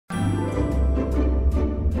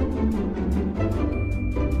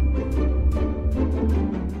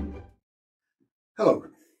Hello.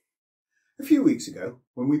 A few weeks ago,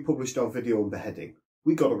 when we published our video on beheading,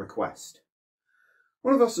 we got a request.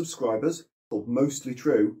 One of our subscribers, called Mostly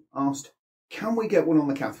True, asked, can we get one on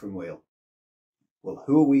the Catherine wheel? Well,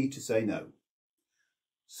 who are we to say no?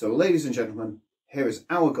 So, ladies and gentlemen, here is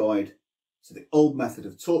our guide to the old method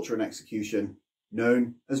of torture and execution,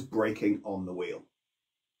 known as breaking on the wheel.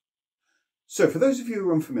 So, for those of you who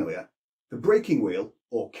are unfamiliar, the breaking wheel,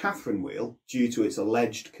 or Catherine wheel, due to its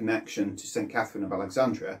alleged connection to St. Catherine of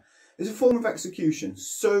Alexandria, is a form of execution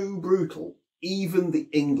so brutal, even the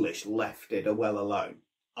English left it well alone.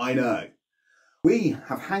 I know. We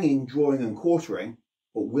have hanging, drawing and quartering,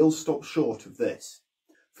 but we'll stop short of this.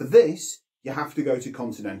 For this, you have to go to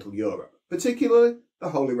continental Europe, particularly the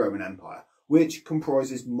Holy Roman Empire, which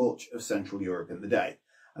comprises much of Central Europe in the day.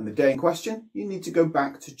 And the day in question, you need to go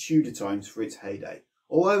back to Tudor times for its heyday,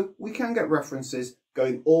 although we can get references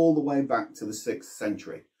going all the way back to the 6th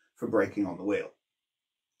century for breaking on the wheel.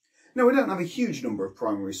 Now, we don't have a huge number of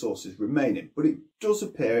primary sources remaining, but it does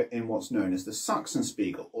appear in what's known as the Saxon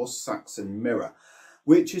Spiegel, or Saxon Mirror,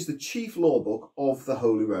 which is the chief law book of the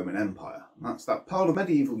Holy Roman Empire. And that's that part of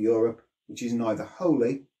medieval Europe which is neither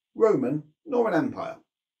holy, Roman, nor an empire.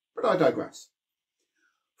 But I digress.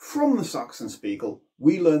 From the Saxon Spiegel,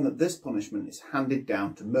 we learn that this punishment is handed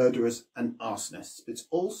down to murderers and arsonists, but it's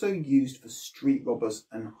also used for street robbers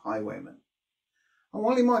and highwaymen. And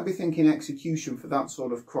while you might be thinking execution for that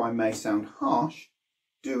sort of crime may sound harsh,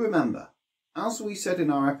 do remember, as we said in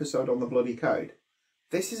our episode on the Bloody Code,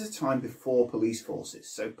 this is a time before police forces,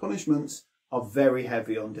 so punishments are very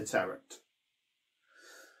heavy on deterrent.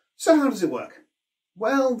 So how does it work?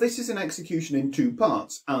 Well, this is an execution in two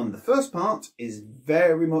parts, and the first part is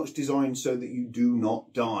very much designed so that you do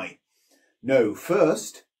not die. No,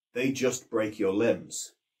 first, they just break your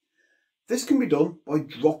limbs. This can be done by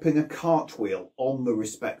dropping a cartwheel on the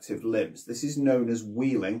respective limbs. This is known as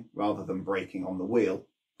wheeling rather than breaking on the wheel,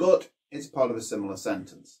 but it's part of a similar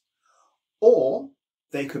sentence. Or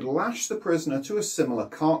they could lash the prisoner to a similar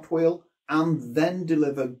cartwheel and then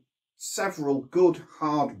deliver several good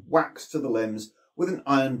hard whacks to the limbs with an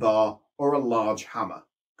iron bar or a large hammer.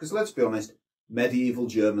 Because let's be honest, medieval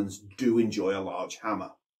Germans do enjoy a large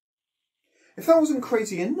hammer. If that wasn't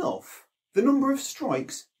crazy enough, the number of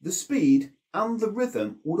strikes, the speed and the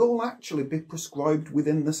rhythm would all actually be prescribed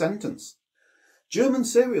within the sentence. German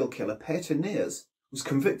serial killer Peter Neers was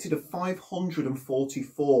convicted of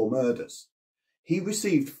 544 murders. He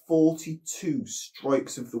received 42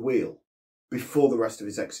 strikes of the wheel before the rest of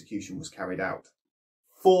his execution was carried out.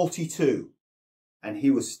 42! And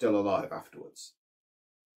he was still alive afterwards.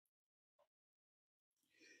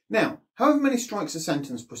 Now, however many strikes a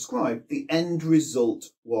sentence prescribed, the end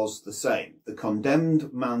result was the same. The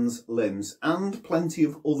condemned man's limbs and plenty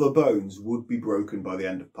of other bones would be broken by the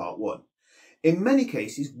end of part one. In many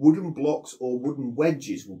cases, wooden blocks or wooden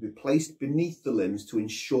wedges will be placed beneath the limbs to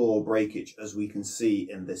ensure breakage, as we can see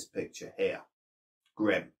in this picture here.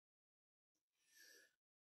 Grim.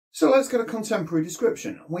 So let's get a contemporary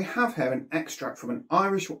description. We have here an extract from an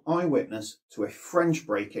Irish eyewitness to a French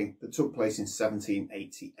breaking that took place in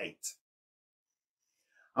 1788.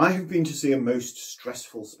 I have been to see a most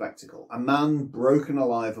stressful spectacle, a man broken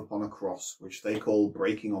alive upon a cross, which they call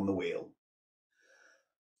breaking on the wheel.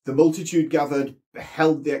 The multitude gathered,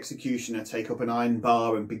 beheld the executioner take up an iron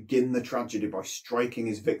bar and begin the tragedy by striking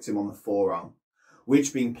his victim on the forearm,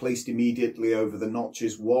 which being placed immediately over the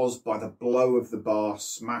notches was, by the blow of the bar,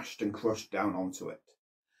 smashed and crushed down onto it.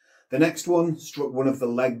 The next one struck one of the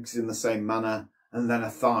legs in the same manner, and then a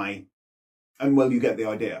thigh, and well, you get the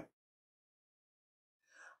idea.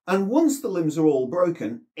 And once the limbs are all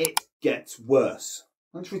broken, it gets worse.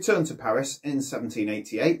 Let's return to Paris in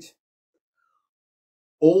 1788.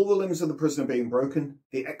 All the limbs of the prisoner being broken,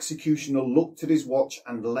 the executioner looked at his watch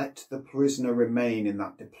and let the prisoner remain in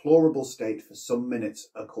that deplorable state for some minutes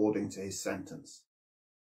according to his sentence.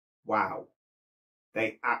 Wow.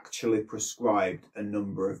 They actually prescribed a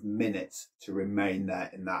number of minutes to remain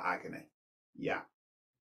there in that agony. Yeah,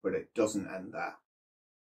 but it doesn't end there.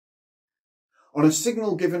 On a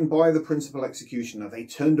signal given by the principal executioner, they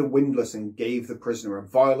turned a windlass and gave the prisoner a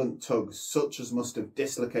violent tug, such as must have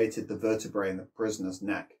dislocated the vertebrae in the prisoner's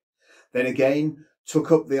neck. Then again took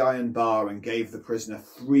up the iron bar and gave the prisoner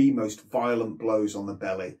 3 most violent blows on the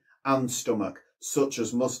belly and stomach, such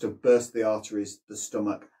as must have burst the arteries, the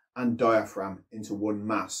stomach and diaphragm into one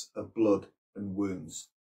mass of blood and wounds.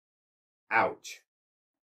 Ouch.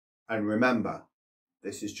 And remember,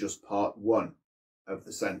 this is just part 1 of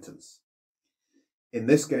the sentence. In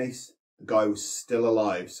this case, the guy was still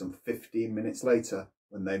alive some 15 minutes later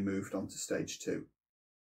when they moved on to stage 2.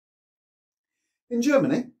 In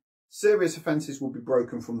Germany, Serious offences would be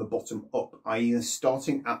broken from the bottom up, i.e.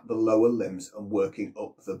 starting at the lower limbs and working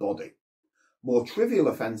up the body. More trivial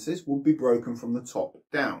offences would be broken from the top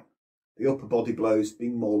down, the upper body blows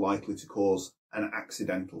being more likely to cause an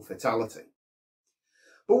accidental fatality.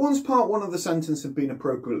 But once part 1 of the sentence had been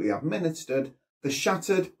appropriately administered, the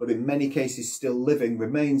shattered, but in many cases still living,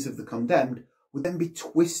 remains of the condemned would then be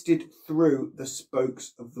twisted through the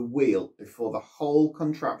spokes of the wheel before the whole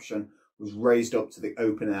contraption was raised up to the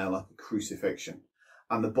open air like a crucifixion,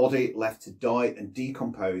 and the body left to die and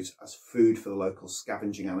decompose as food for the local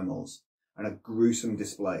scavenging animals, and a gruesome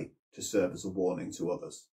display to serve as a warning to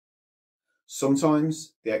others.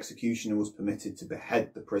 Sometimes the executioner was permitted to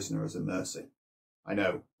behead the prisoner as a mercy. I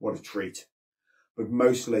know, what a treat. But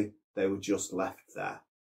mostly they were just left there.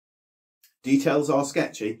 Details are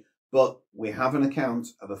sketchy, but we have an account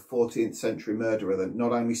of a 14th century murderer that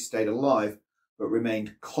not only stayed alive, but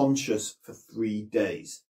remained conscious for 3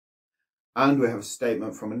 days. And we have a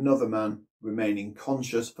statement from another man remaining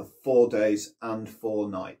conscious for 4 days and 4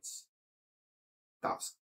 nights.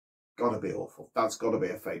 That's gotta be awful. That's gotta be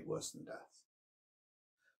a fate worse than death.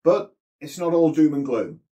 But it's not all doom and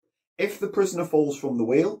gloom. If the prisoner falls from the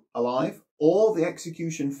wheel alive, or the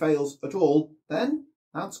execution fails at all, then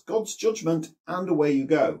that's God's judgment and away you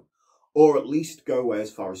go. Or at least go away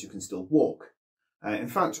as far as you can still walk. In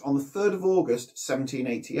fact, on the 3rd of August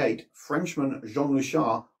 1788, Frenchman Jean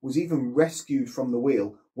Luchard was even rescued from the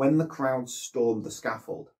wheel when the crowd stormed the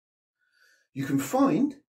scaffold. You can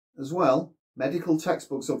find, as well, medical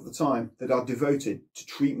textbooks of the time that are devoted to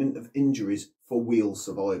treatment of injuries for wheel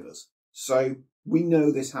survivors. So we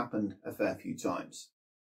know this happened a fair few times.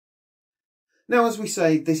 Now, as we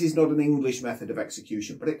say, this is not an English method of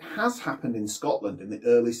execution, but it has happened in Scotland in the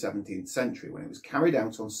early 17th century when it was carried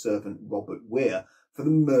out on servant Robert Weir for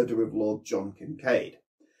the murder of Lord John Kincaid.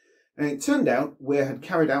 And it turned out Weir had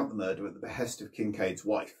carried out the murder at the behest of Kincaid's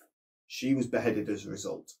wife. She was beheaded as a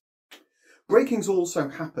result. Breakings also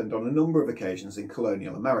happened on a number of occasions in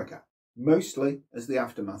colonial America, mostly as the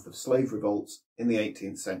aftermath of slave revolts in the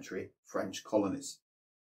 18th century French colonies.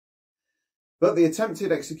 But the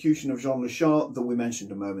attempted execution of Jean Luchard that we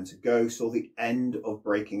mentioned a moment ago saw the end of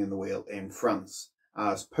breaking in the wheel in France,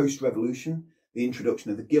 as post-revolution, the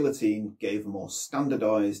introduction of the guillotine gave a more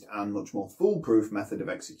standardised and much more foolproof method of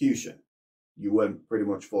execution. You weren't pretty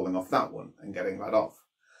much falling off that one and getting that off.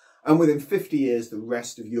 And within 50 years, the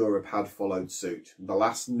rest of Europe had followed suit. The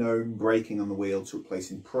last known breaking on the wheel took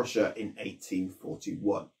place in Prussia in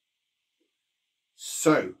 1841.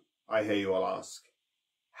 So, I hear you all ask,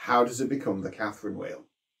 how does it become the Catherine wheel?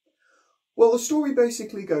 Well, the story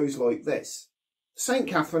basically goes like this. Saint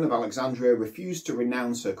Catherine of Alexandria refused to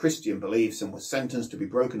renounce her Christian beliefs and was sentenced to be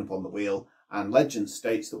broken upon the wheel, and legend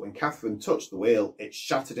states that when Catherine touched the wheel, it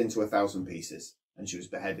shattered into 1,000 pieces, and she was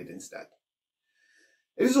beheaded instead.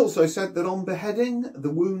 It is also said that on beheading, the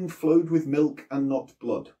wound flowed with milk and not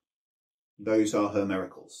blood. Those are her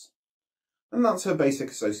miracles. And that's her basic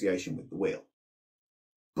association with the wheel.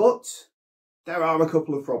 But there are a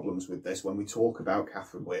couple of problems with this when we talk about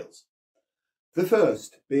Catherine wheels. The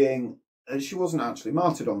first being that she wasn't actually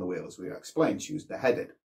martyred on the wheel, as we explained, she was beheaded.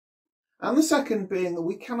 And the second being that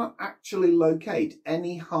we cannot actually locate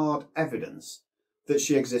any hard evidence that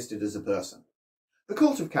she existed as a person. The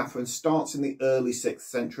cult of Catherine starts in the early 6th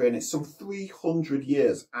century and it's some 300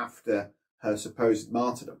 years after her supposed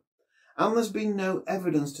martyrdom. And there's been no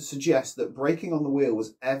evidence to suggest that breaking on the wheel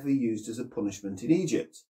was ever used as a punishment in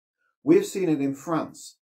Egypt. We've seen it in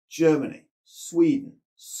France, Germany, Sweden,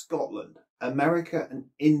 Scotland, America and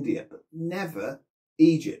India, but never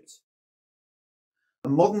Egypt.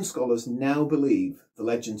 And modern scholars now believe the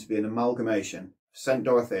legend to be an amalgamation of St.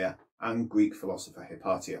 Dorothea and Greek philosopher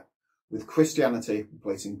Hypatia, with Christianity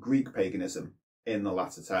replacing Greek paganism in the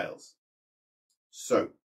latter tales. So,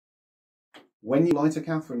 when you light a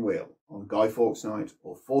Catherine wheel on Guy Fawkes Night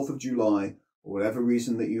or 4th of July or whatever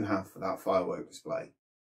reason that you have for that firework display,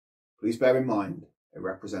 please bear in mind it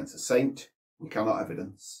represents a saint we cannot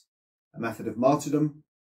evidence, a method of martyrdom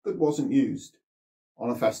that wasn't used on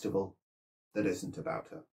a festival that isn't about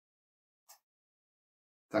her.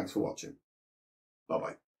 Thanks for watching. Bye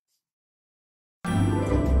bye.